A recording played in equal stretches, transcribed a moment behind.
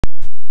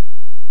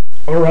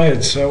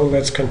Alright, so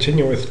let's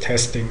continue with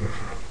testing.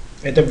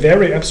 At a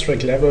very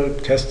abstract level,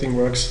 testing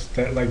works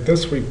like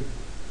this. We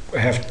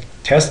have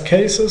test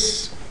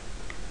cases,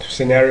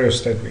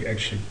 scenarios that we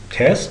actually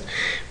test,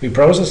 we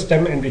process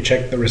them, and we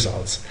check the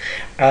results.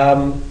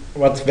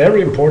 What's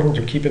very important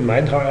to keep in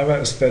mind, however,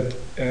 is that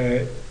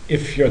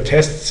if your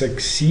tests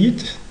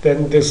succeed,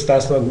 then this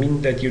does not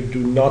mean that you do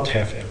not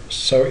have errors.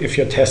 So if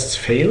your tests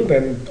fail,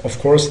 then of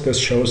course this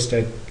shows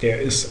that there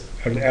is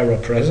an error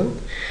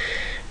present.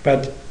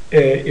 But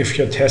if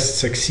your tests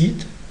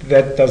succeed,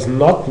 that does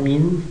not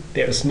mean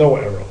there is no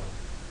error.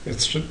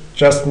 It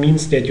just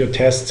means that your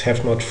tests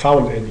have not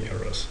found any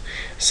errors.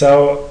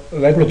 So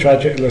let me try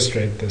to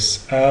illustrate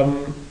this.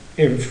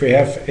 If we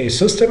have a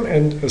system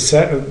and a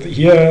set,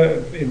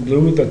 here in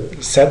blue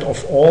the set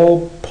of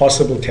all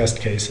possible test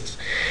cases,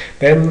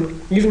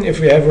 then even if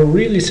we have a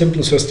really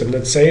simple system,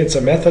 let's say it's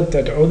a method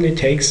that only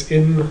takes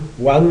in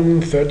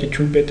one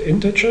 32-bit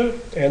integer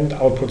and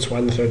outputs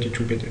one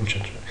 32-bit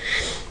integer,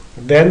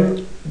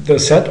 then the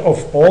set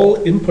of all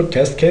input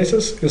test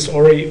cases is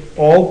already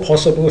all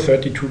possible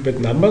 32-bit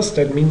numbers.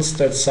 That means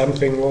that's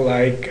something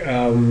like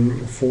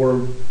 4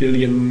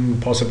 billion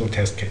possible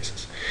test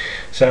cases.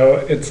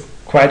 So it's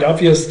quite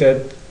obvious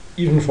that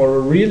even for a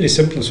really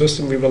simple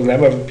system, we will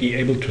never be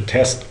able to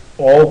test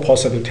all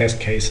possible test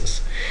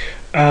cases.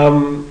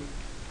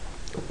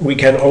 We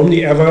can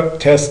only ever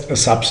test a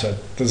subset.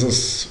 This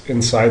is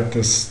inside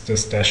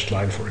this dashed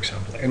line, for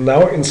example. And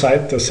now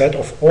inside the set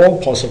of all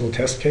possible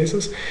test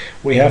cases,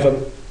 we have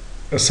a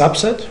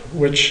subset,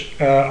 which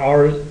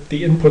are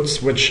the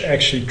inputs which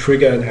actually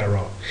trigger an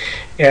error.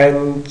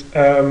 And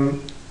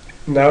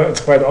now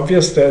it's quite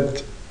obvious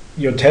that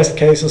your test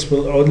cases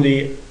will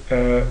only,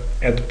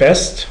 at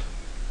best,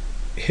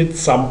 hit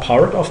some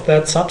part of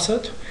that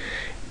subset.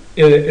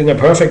 In a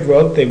perfect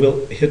world, they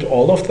will hit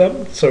all of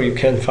them, so you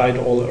can find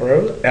all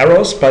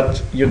errors,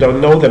 but you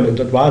don't know them in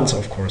advance,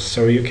 of course.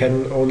 So you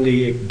can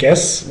only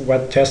guess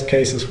what test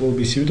cases will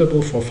be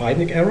suitable for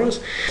finding errors,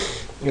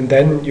 and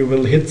then you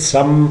will hit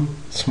some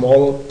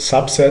small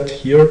subset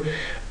here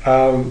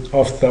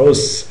of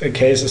those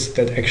cases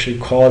that actually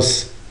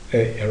cause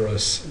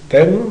errors.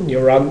 Then you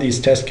run these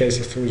test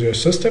cases through your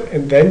system,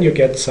 and then you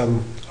get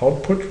some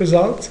output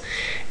results.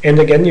 And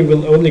again, you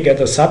will only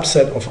get a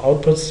subset of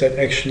outputs that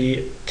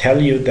actually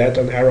tell you that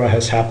an error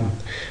has happened.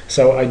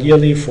 So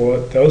ideally, for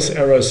those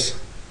errors,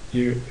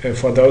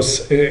 for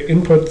those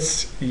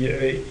inputs,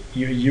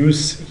 you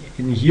use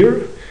in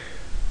here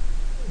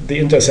the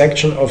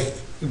intersection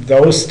of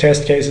those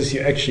test cases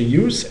you actually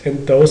use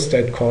and those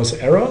that cause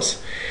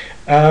errors.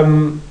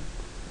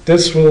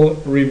 This will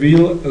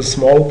reveal a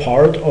small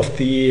part of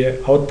the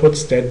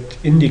outputs that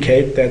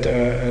indicate that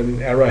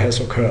an error has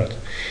occurred.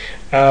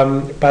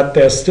 But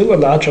there's still a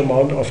large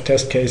amount of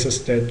test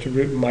cases that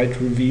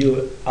might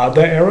reveal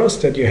other errors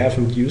that you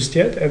haven't used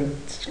yet, and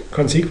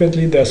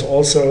consequently there's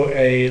also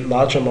a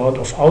large amount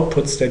of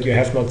outputs that you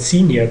have not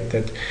seen yet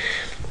that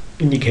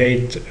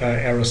indicate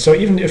errors. So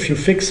even if you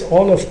fix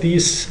all of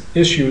these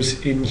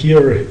issues in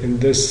here in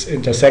this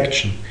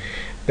intersection,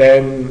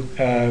 then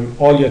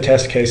all your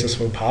test cases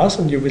will pass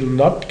and you will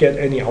not get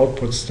any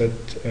outputs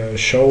that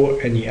show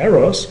any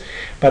errors.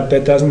 But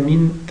that doesn't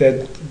mean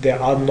that there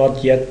are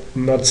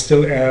not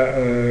still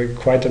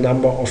quite a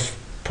number of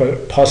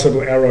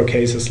possible error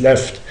cases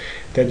left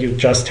that you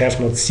just have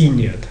not seen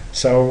yet.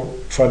 So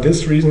for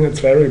this reason,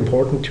 it's very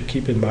important to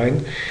keep in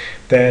mind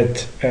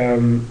that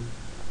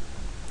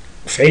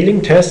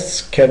failing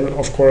tests can,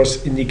 of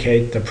course,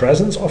 indicate the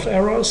presence of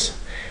errors,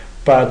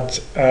 but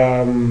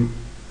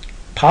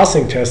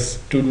passing tests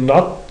do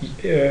not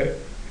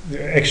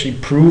actually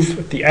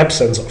prove the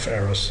absence of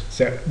errors.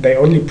 They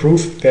only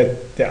prove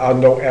that there are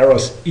no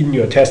errors in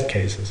your test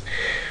cases.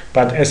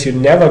 But as you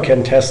never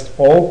can test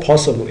all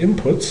possible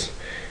inputs,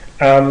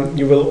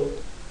 you will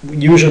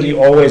usually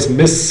always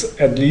miss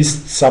at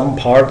least some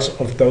parts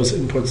of those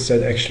inputs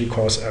that actually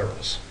cause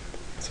errors.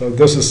 So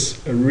this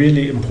is a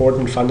really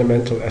important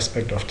fundamental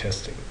aspect of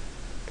testing.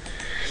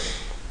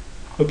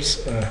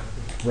 Oops.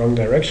 Wrong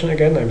direction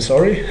again, I'm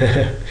sorry.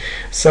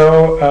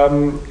 So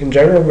in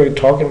general, we're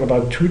talking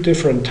about two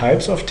different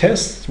types of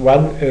tests.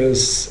 One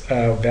is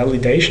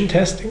validation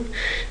testing.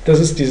 This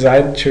is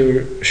designed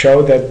to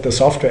show that the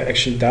software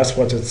actually does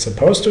what it's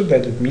supposed to,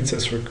 that it meets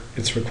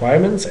its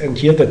requirements. And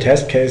here the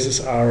test cases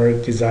are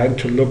designed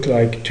to look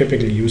like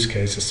typical use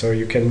cases. So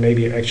you can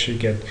maybe actually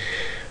get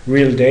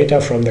real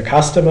data from the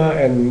customer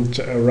and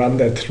run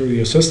that through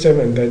your system.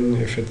 And then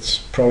if it's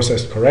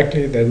processed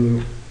correctly,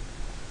 then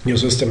your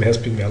system has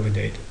been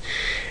validated.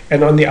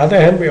 And on the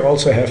other hand, we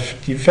also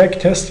have defect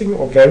testing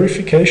or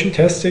verification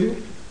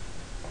testing.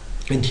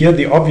 And here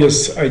the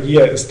obvious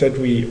idea is that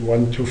we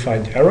want to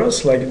find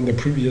errors, like in the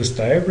previous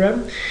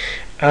diagram.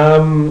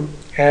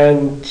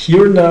 And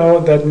here now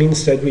that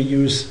means that we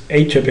use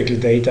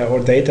atypical data or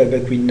data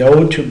that we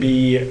know to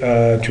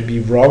be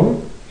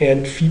wrong,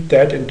 and feed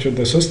that into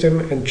the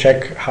system and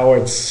check how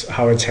it's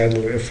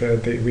handled.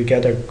 If we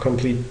get a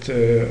complete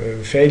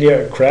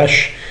failure, a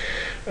crash,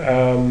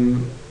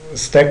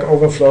 Stack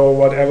Overflow or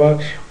whatever,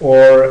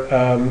 or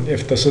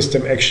if the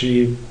system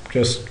actually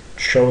just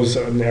shows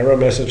an error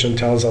message and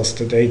tells us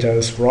the data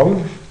is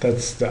wrong.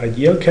 That's the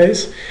ideal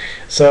case.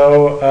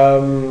 So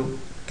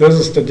this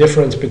is the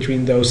difference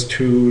between those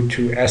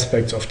two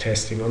aspects of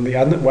testing. On the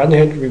one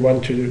hand, we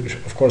want to,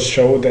 of course,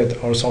 show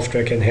that our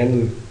software can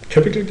handle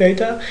typical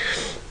data.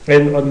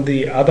 And on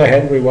the other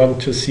hand, we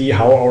want to see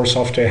how our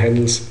software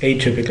handles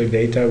atypical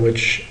data,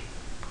 which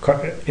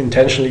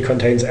intentionally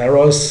contains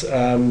errors,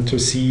 to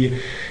see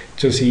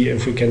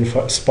if we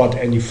can spot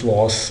any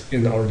flaws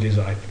in our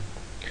design.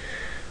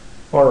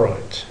 All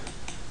right.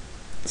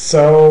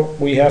 So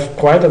we have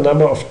quite a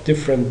number of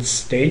different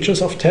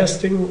stages of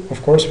testing.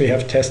 Of course, we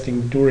have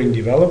testing during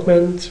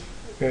development,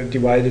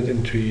 divided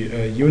into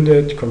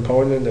unit,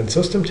 component, and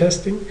system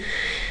testing.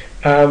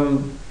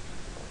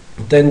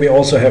 Then we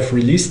also have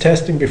release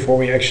testing before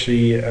we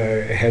actually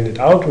hand it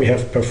out. We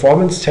have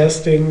performance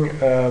testing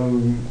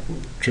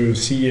to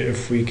see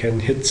if we can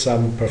hit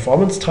some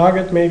performance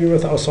target maybe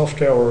with our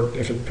software, or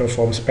if it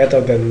performs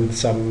better than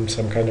some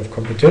kind of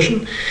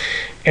competition.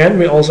 And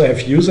we also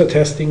have user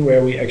testing,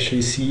 where we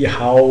actually see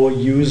how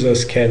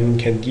users can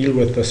deal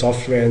with the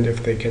software and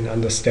if they can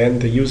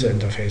understand the user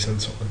interface and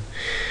so on.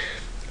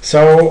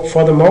 So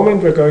for the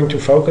moment, we're going to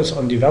focus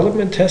on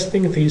development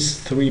testing, these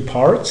three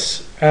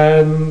parts.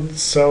 And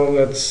so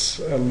let's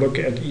look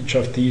at each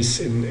of these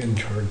in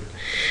turn.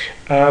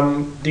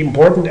 The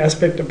important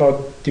aspect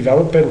about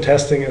development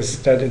testing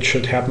is that it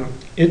should happen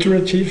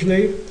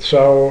iteratively.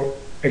 So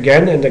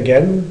again and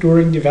again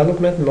during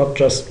development, not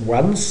just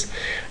once.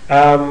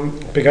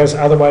 Because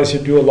otherwise you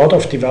do a lot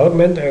of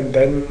development, and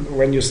then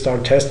when you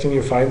start testing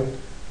you find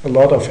a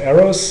lot of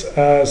errors.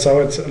 So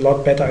it's a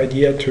lot better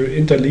idea to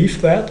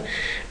interleave that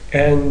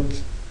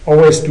and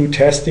always do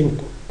testing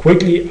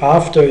quickly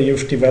after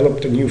you've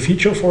developed a new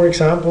feature, for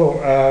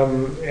example,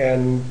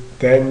 and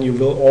then you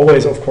will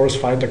always, of course,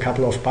 find a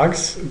couple of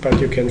bugs, but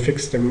you can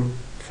fix them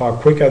far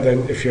quicker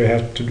than if you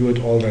have to do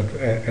it all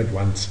at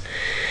once.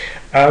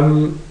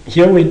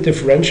 Here we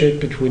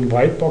differentiate between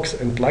white box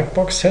and black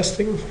box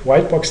testing.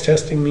 White box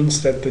testing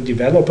means that the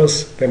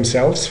developers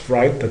themselves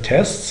write the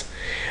tests.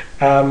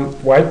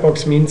 White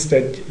box means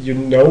that you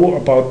know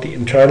about the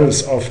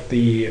internals of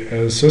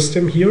the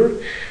system here.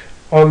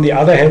 On the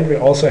other hand, we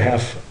also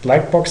have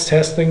black box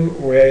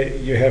testing, where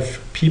you have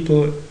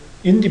people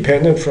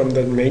independent from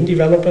the main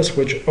developers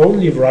which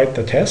only write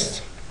the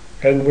tests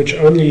and which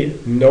only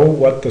know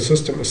what the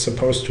system is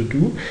supposed to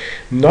do,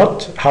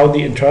 not how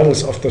the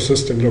internals of the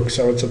system look.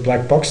 So it's a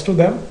black box to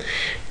them.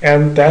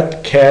 And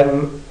that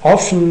can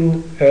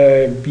often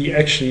be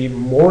actually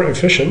more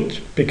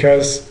efficient,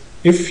 because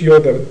if you're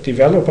the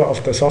developer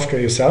of the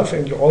software yourself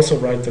and you also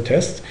write the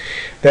test,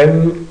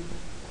 then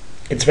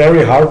it's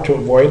very hard to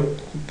avoid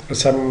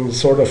some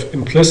sort of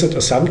implicit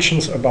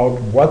assumptions about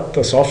what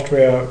the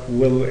software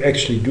will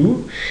actually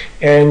do.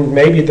 And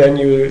maybe then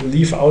you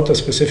leave out a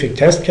specific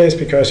test case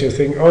because you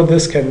think, oh,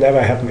 this can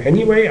never happen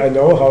anyway. I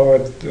know how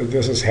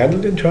this is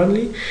handled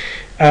internally.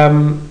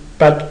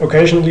 But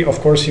occasionally, of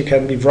course, you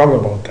can be wrong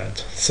about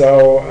that.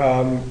 So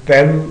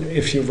then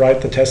if you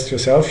write the test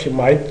yourself, you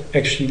might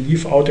actually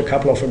leave out a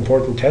couple of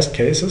important test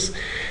cases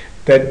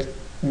that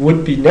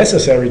would be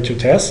necessary to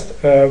test,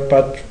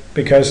 but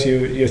because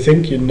you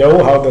think you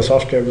know how the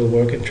software will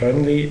work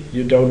internally,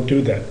 you don't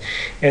do that.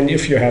 And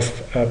if you have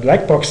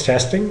black box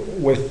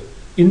testing with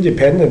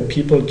independent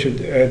people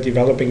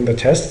developing the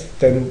tests,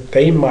 then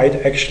they might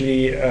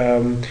actually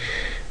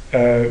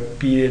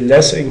be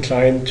less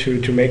inclined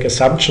to make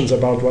assumptions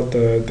about what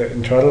the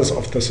internals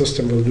of the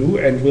system will do,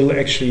 and will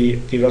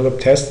actually develop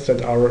tests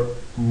that are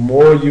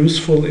more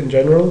useful in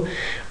general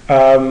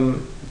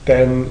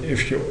than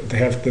if you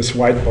have this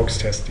white box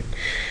testing.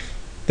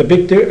 The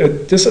big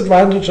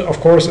disadvantage, of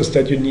course, is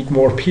that you need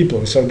more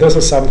people. So this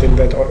is something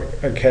that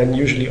can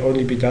usually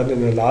only be done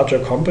in a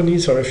larger company.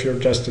 So if you're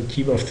just a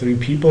team of 3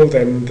 people,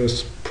 then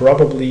this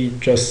probably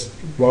just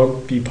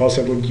won't be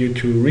possible due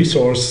to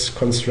resource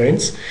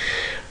constraints.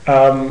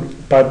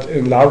 But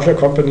in larger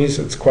companies,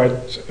 it's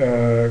quite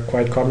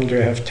common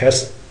to have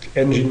test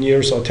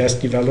engineers or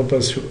test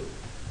developers who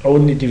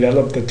only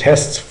develop the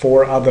tests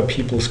for other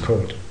people's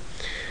code.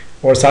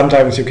 Or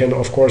sometimes you can,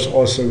 of course,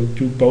 also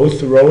do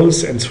both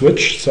roles and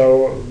switch.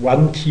 So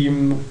one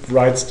team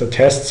writes the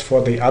tests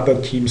for the other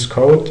team's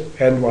code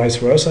and vice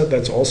versa.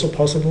 That's also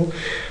possible.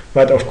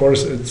 But of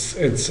course,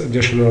 it's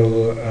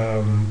additional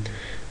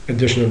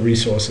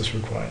resources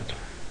required.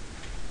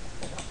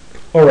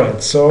 All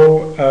right,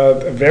 so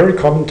a very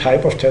common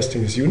type of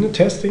testing is unit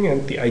testing.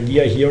 And the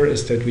idea here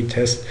is that we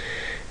test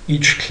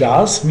each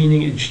class,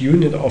 meaning each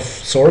unit of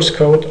source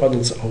code on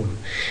its own.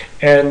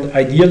 And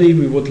ideally,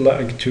 we would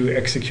like to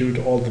execute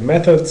all the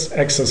methods,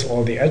 access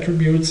all the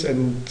attributes,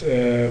 and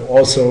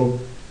also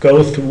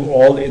go through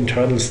all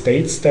internal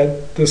states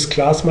that this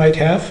class might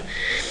have.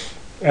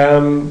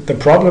 The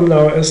problem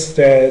now is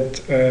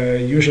that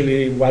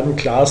usually one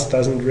class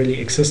doesn't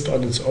really exist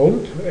on its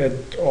own.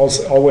 It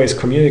also always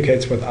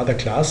communicates with other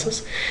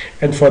classes.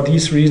 And for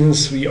these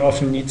reasons, we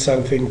often need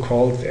something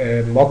called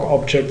mock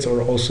objects,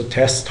 or also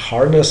test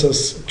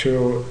harnesses,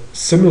 to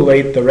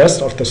simulate the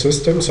rest of the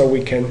system so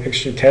we can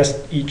actually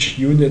test each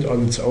unit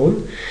on its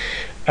own.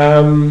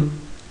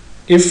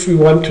 If we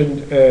want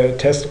to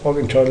test all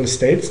internal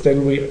states,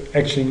 then we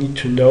actually need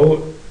to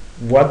know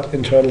what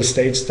internal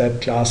states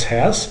that class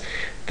has.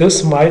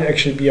 This might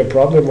actually be a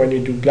problem when you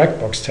do black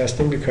box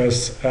testing,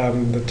 because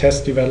the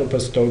test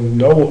developers don't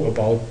know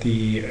about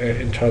the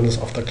internals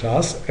of the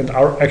class, and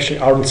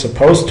aren't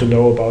supposed to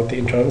know about the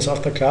internals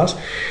of the class.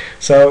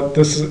 So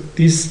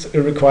these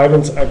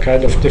requirements are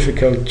kind of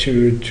difficult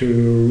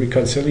to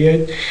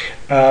reconcile.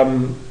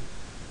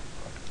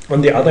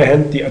 On the other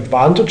hand, the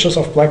advantages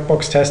of black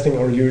box testing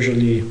are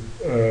usually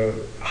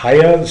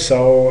higher.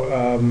 So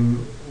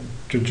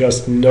to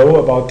just know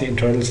about the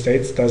internal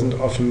states doesn't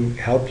often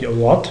help you a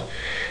lot.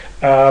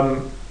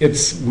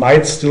 It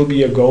might still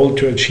be a goal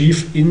to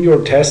achieve in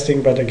your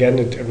testing, but again,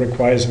 it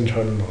requires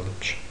internal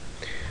knowledge.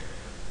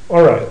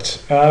 All right.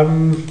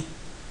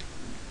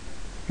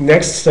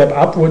 Next step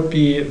up would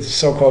be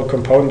so-called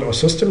component or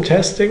system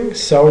testing.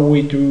 So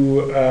we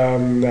do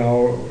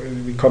now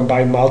we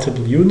combine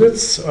multiple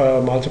units,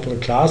 multiple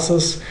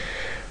classes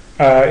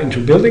into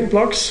building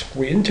blocks.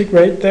 We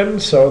integrate them,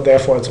 so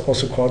therefore it's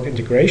also called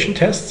integration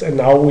tests. And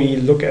now we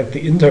look at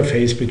the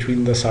interface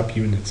between the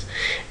subunits.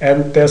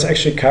 And there's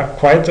actually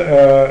quite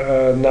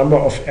a number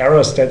of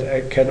errors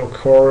that can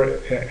occur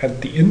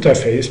at the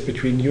interface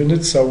between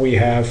units. So we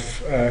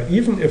have,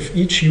 even if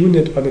each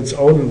unit on its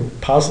own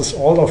passes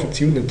all of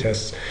its unit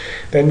tests,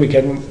 then we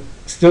can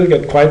still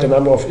get quite a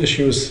number of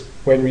issues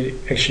when we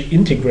actually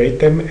integrate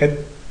them at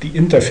the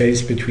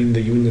interface between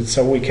the units.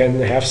 So we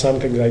can have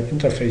something like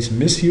interface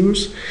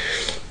misuse,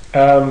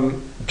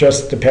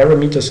 just the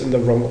parameters in the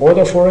wrong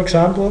order, for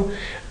example.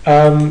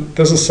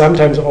 This is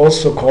sometimes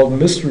also called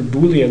mystery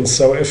booleans.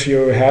 So if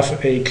you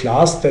have a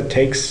class that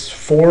takes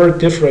 4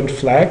 different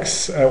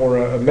flags, or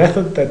a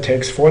method that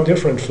takes 4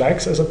 different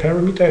flags as a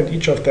parameter, and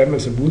each of them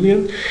is a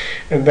boolean,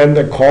 and then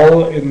the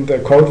call in the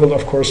code will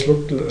of course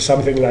look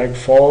something like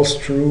false,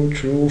 true,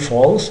 true,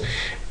 false,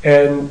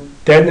 and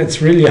then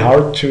it's really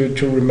hard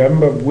to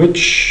remember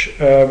which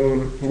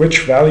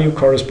value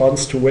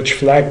corresponds to which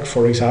flag,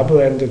 for example,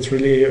 and it's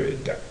really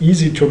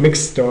easy to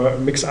mix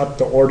up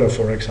the order,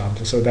 for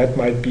example. So that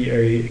might be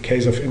a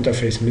case of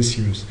interface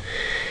misuse.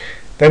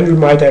 Then we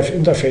might have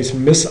interface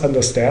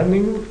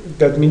misunderstanding.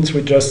 That means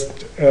we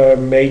just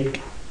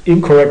make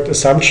incorrect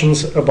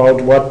assumptions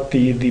about what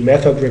the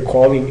method we're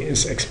calling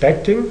is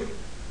expecting.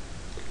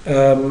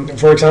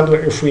 For example,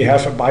 if we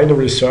have a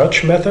binary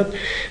search method,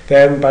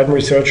 then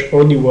binary search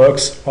only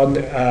works on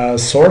a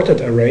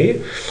sorted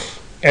array,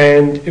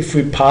 and if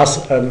we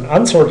pass an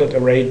unsorted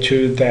array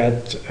to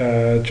that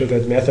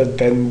method,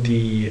 then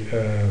the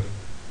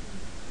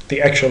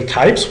actual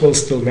types will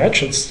still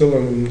match. It's still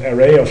an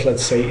array of,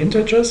 let's say,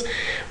 integers,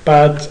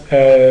 but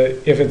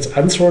if it's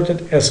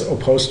unsorted as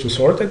opposed to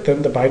sorted,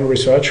 then the binary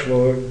search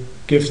will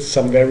give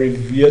some very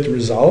weird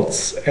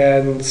results,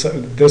 and so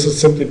this is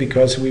simply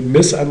because we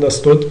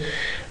misunderstood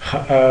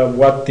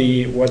what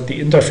the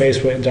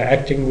interface we're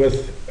interacting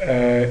with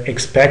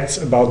expects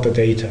about the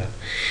data.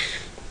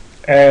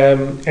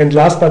 And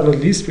last but not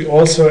least, we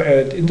also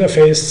at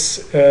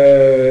interfaces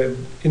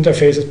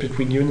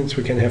between units,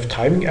 we can have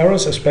timing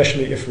errors,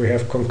 especially if we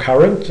have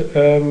concurrent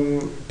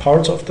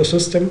parts of the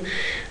system.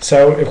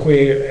 So if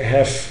we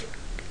have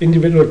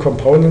individual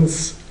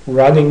components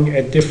running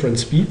at different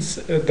speeds,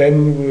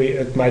 then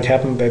it might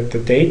happen that the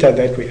data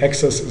that we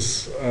access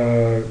is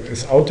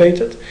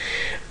outdated,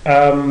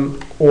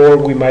 or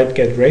we might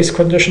get race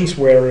conditions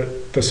where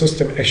the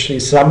system actually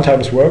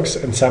sometimes works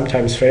and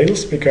sometimes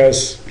fails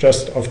because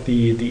just of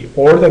the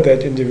order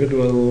that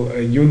individual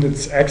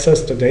units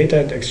access the data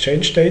and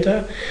exchange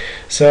data.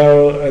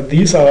 So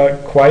these are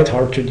quite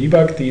hard to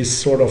debug, these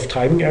sort of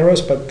timing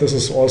errors, but this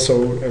is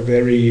also a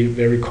very,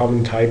 very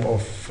common type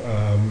of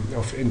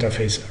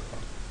interface error.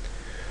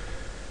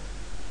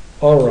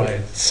 All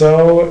right,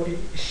 so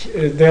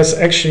there's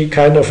actually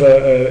kind of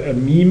a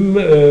meme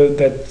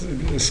that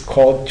is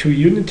called 2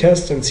 unit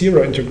tests and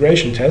 0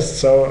 integration tests.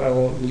 So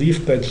I'll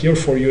leave that here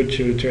for you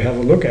to have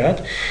a look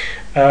at.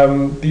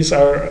 These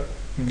are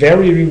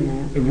very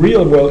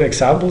real-world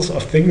examples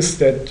of things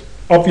that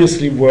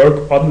obviously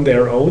work on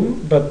their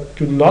own, but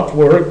do not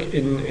work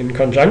in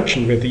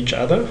conjunction with each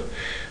other.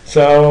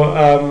 So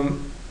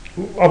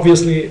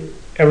obviously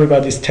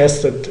everybody's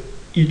tested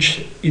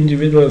each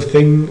individual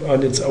thing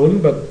on its own,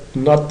 but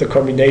not the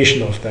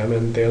combination of them.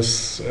 And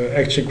there's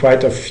actually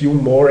quite a few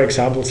more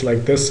examples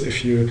like this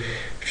if you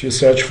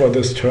search for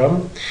this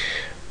term.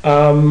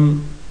 All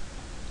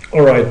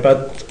right,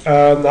 but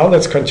now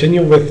let's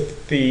continue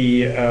with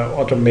the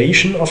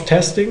automation of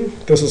testing.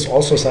 This is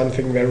also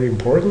something very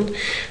important.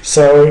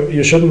 So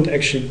you shouldn't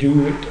actually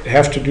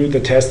have to do the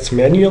tests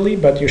manually,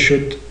 but you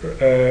should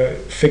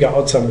figure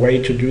out some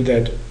way to do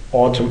that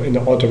in an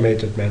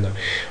automated manner.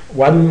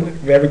 One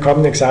very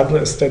common example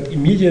is that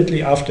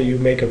immediately after you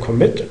make a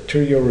commit to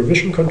your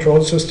revision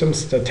control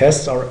systems, the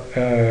tests are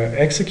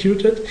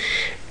executed.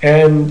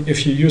 And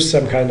if you use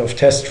some kind of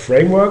test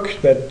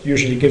framework, that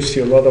usually gives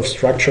you a lot of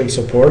structure and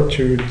support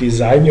to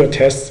design your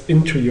tests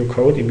into your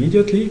code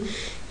immediately.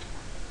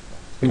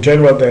 In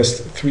general,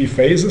 there's 3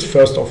 phases.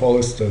 First of all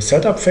is the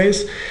setup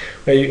phase,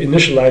 where you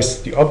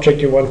initialize the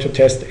object you want to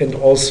test and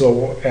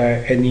also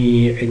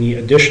any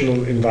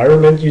additional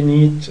environment you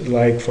need,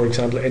 like for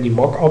example any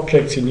mock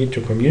objects you need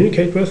to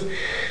communicate with.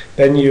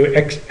 Then you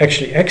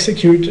actually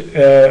execute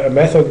a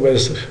method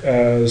with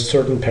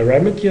certain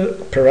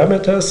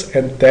parameters,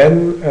 and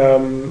then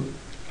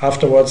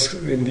afterwards,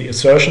 in the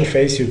assertion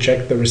phase, you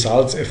check the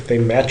results if they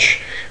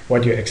match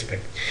what you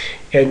expect.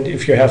 And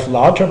if you have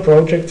larger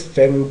projects,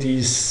 then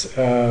these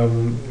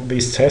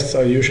tests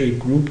are usually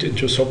grouped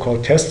into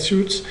so-called test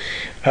suites.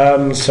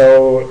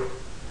 So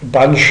a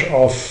bunch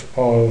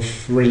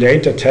of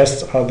related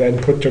tests are then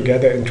put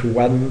together into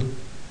one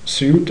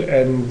suite,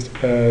 and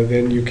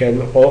then you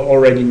can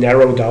already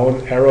narrow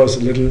down errors a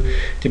little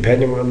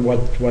depending on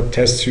what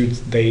test suites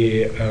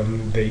they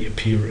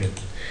appear in.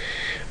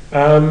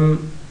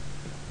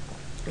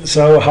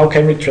 So how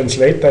can we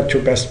translate that to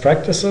best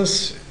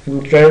practices?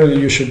 In general,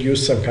 you should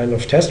use some kind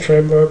of test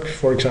framework,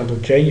 for example,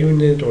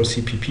 JUnit or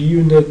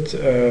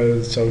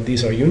CPP-UNIT. So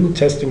these are unit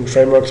testing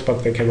frameworks,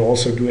 but they can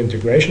also do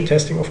integration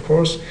testing, of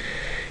course.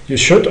 You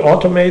should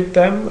automate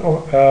them,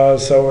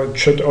 so it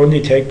should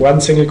only take one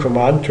single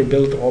command to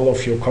build all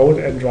of your code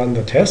and run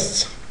the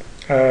tests.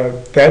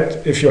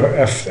 That if you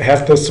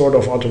have this sort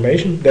of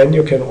automation, then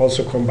you can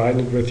also combine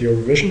it with your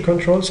revision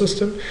control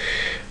system.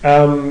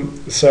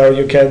 So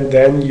you can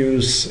then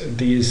use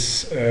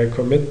these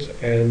commit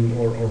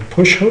or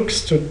push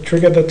hooks to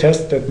trigger the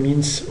test. That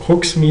means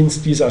hooks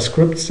means these are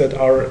scripts that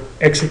are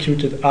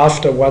executed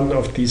after one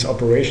of these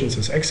operations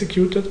is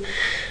executed.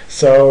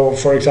 So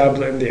for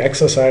example, in the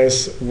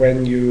exercise,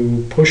 when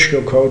you push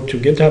your code to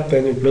GitHub,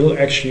 then it will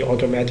actually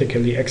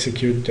automatically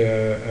execute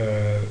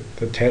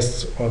the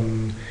tests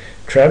on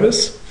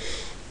Travis,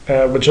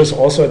 which is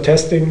also a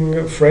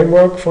testing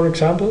framework, for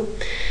example.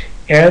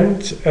 And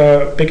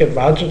big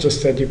advantage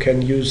is that you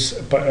can use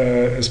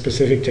a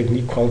specific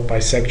technique called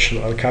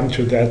bisection. I'll come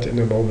to that in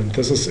a moment.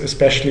 This is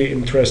especially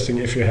interesting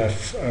if you have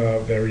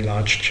very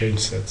large change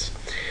sets.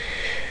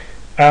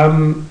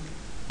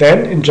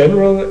 Then, in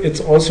general, it's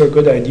also a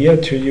good idea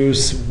to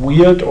use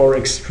weird or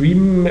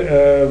extreme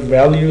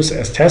values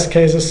as test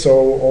cases. So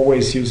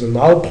always use a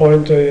null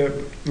pointer.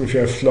 If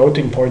you have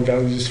floating point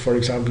values, for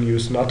example,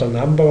 use not a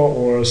number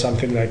or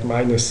something like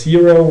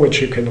 -0, which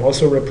you can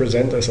also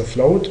represent as a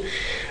float.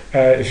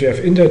 If you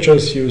have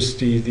integers, use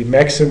the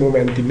maximum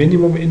and the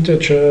minimum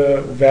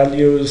integer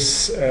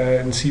values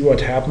and see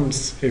what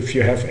happens. If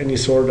you have any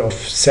sort of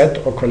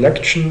set or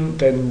collection,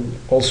 then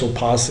also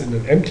pass in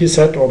an empty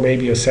set or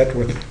maybe a set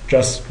with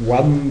just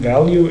one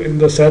value in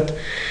the set.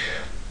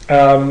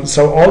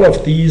 So all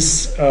of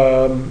these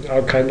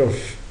are kind of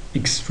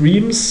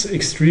extreme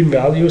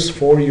values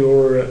for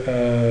your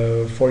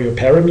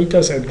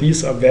parameters, and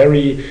these are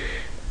very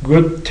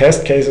good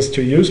test cases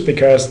to use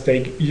because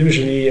they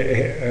usually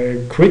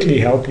quickly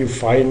help you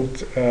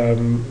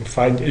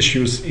find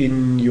issues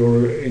in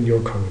your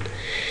code.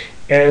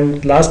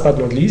 And last but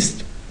not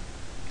least,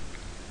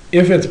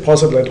 if it's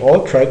possible at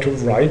all, try to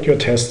write your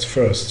tests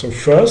first. So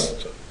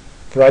first,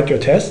 write your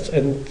tests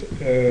and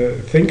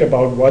think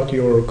about what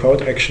your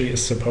code actually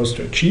is supposed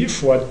to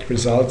achieve, what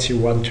results you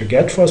want to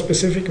get for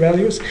specific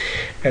values,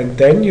 and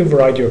then you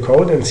write your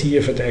code and see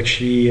if it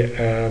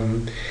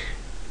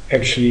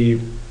actually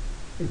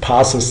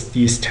passes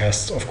these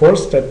tests. Of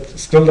course, that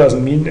still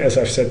doesn't mean, as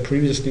I've said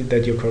previously,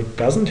 that your code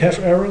doesn't have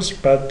errors,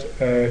 but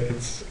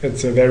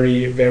it's a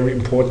very, very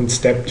important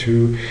step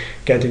to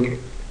getting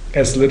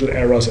as little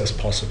errors as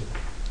possible.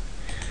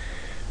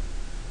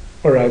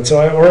 All right, so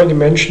I already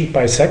mentioned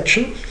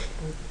bisection.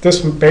 This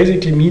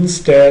basically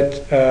means that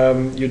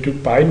you do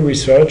binary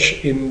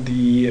search in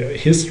the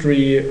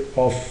history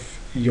of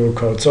your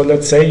code. So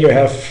let's say you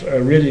have a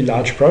really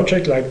large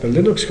project like the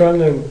Linux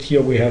kernel, and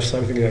here we have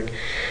something like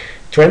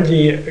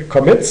 20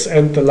 commits,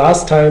 and the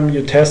last time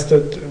you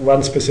tested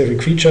one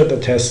specific feature, the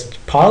test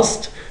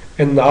passed,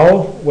 and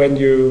now when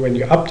you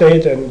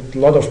update and a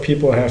lot of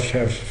people have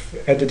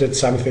edited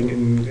something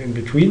in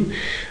between,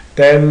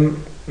 then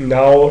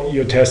now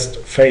your test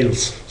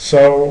fails.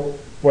 So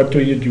what do?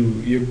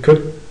 You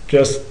could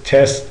just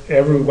test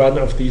every one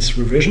of these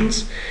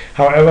revisions.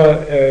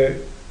 However,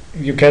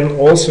 you can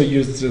also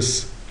use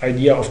this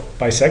idea of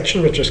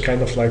bisection, which is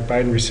kind of like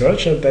binary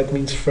search, and that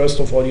means first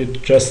of all you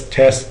just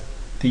test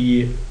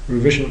the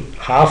revision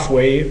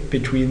halfway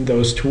between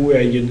those two,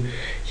 where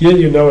here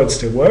you know it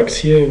still works,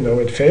 here you know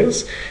it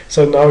fails.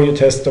 So now you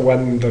test the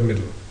one in the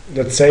middle.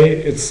 Let's say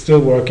it's still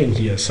working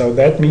here. So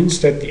that means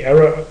that the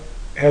error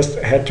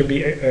had to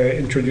be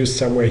introduced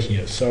somewhere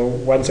here. So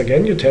once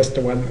again you test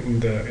the one in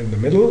the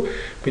middle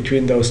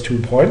between those 2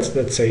 points.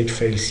 Let's say it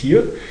fails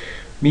here,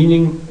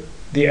 meaning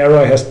the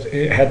error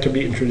had to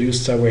be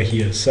introduced somewhere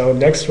here. So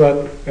next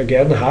one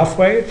again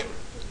halfway.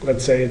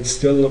 Let's say it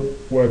still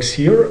works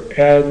here,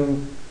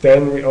 and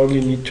then we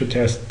only need to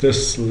test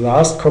this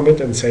last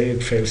commit and say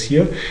it fails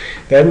here.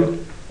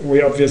 Then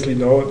we obviously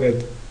know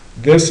that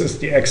this is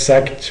the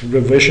exact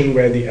revision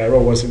where the error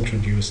was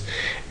introduced.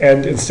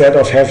 And instead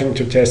of having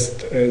to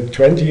test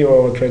 20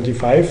 or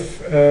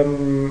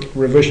 25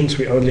 revisions,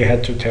 we only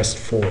had to test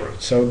 4.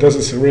 So this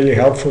is really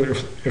helpful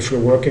if you're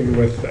working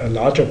with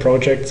larger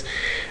projects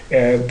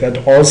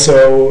that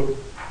also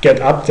get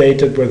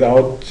updated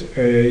without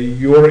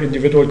your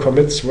individual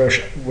commits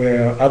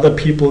where other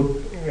people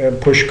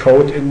push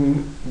code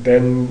in.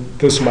 Then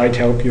this might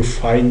help you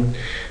find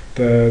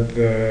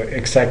the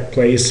exact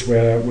place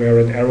where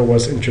an error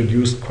was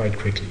introduced quite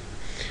quickly.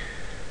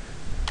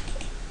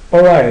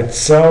 All right,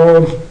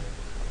 so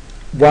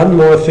one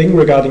more thing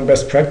regarding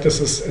best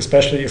practices,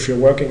 especially if you're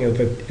working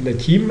in a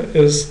team,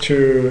 is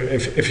to,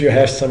 if you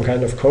have some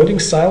kind of coding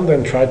style,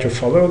 then try to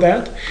follow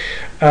that.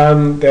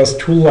 There's a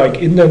tool like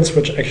Indents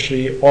which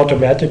actually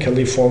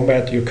automatically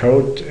format your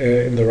code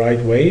in the right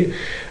way.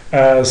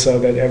 So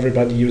that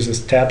everybody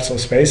uses tabs or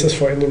spaces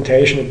for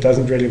indentation. It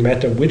doesn't really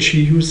matter which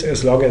you use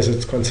as long as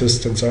it's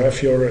consistent. So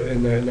if you're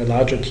in a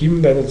larger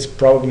team, then it's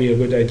probably a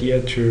good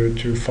idea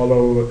to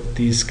follow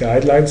these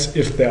guidelines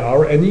if there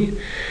are any.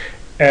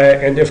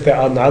 And if there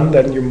are none,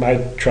 then you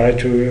might try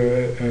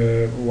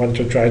to want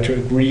to try to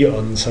agree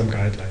on some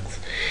guidelines.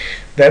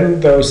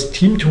 Then those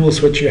team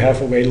tools which you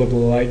have available,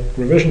 like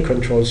revision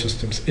control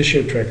systems,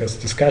 issue trackers,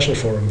 discussion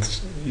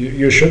forums,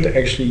 you should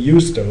actually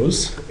use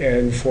those,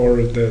 and for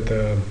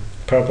the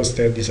purpose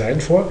they're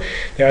designed for.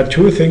 There are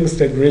two things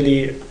that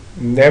really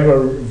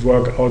never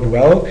work out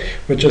well,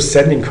 which is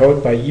sending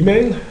code by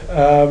email,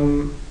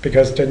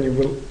 because then you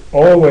will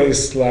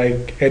always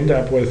end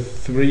up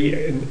with 3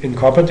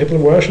 incompatible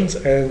versions,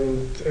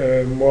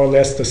 and more or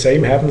less the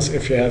same happens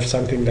if you have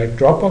something like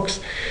Dropbox.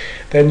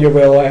 Then you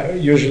will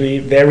usually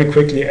very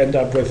quickly end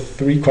up with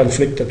 3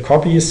 conflicted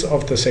copies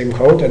of the same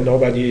code, and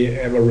nobody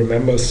ever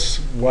remembers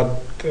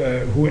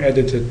who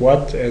edited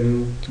what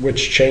and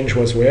which change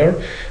was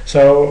where.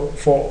 So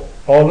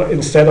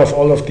instead of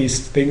all of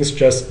these things,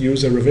 just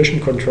use a revision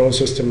control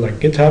system like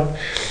GitHub.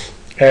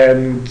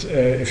 And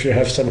if you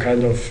have some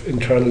kind of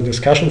internal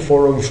discussion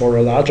forum for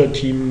a larger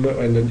team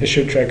and an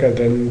issue tracker,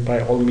 then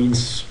by all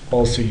means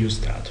also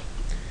use that.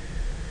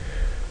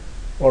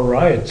 All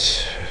right.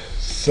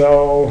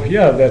 So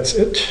yeah, that's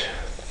it.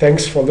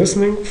 Thanks for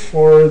listening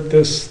for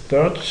this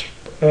third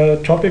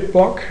topic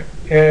block.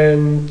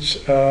 And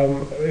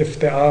if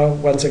there are,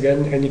 once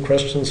again, any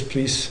questions,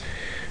 please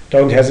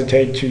don't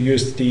hesitate to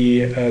use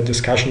the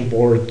discussion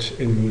board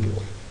in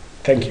Moodle.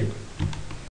 Thank you.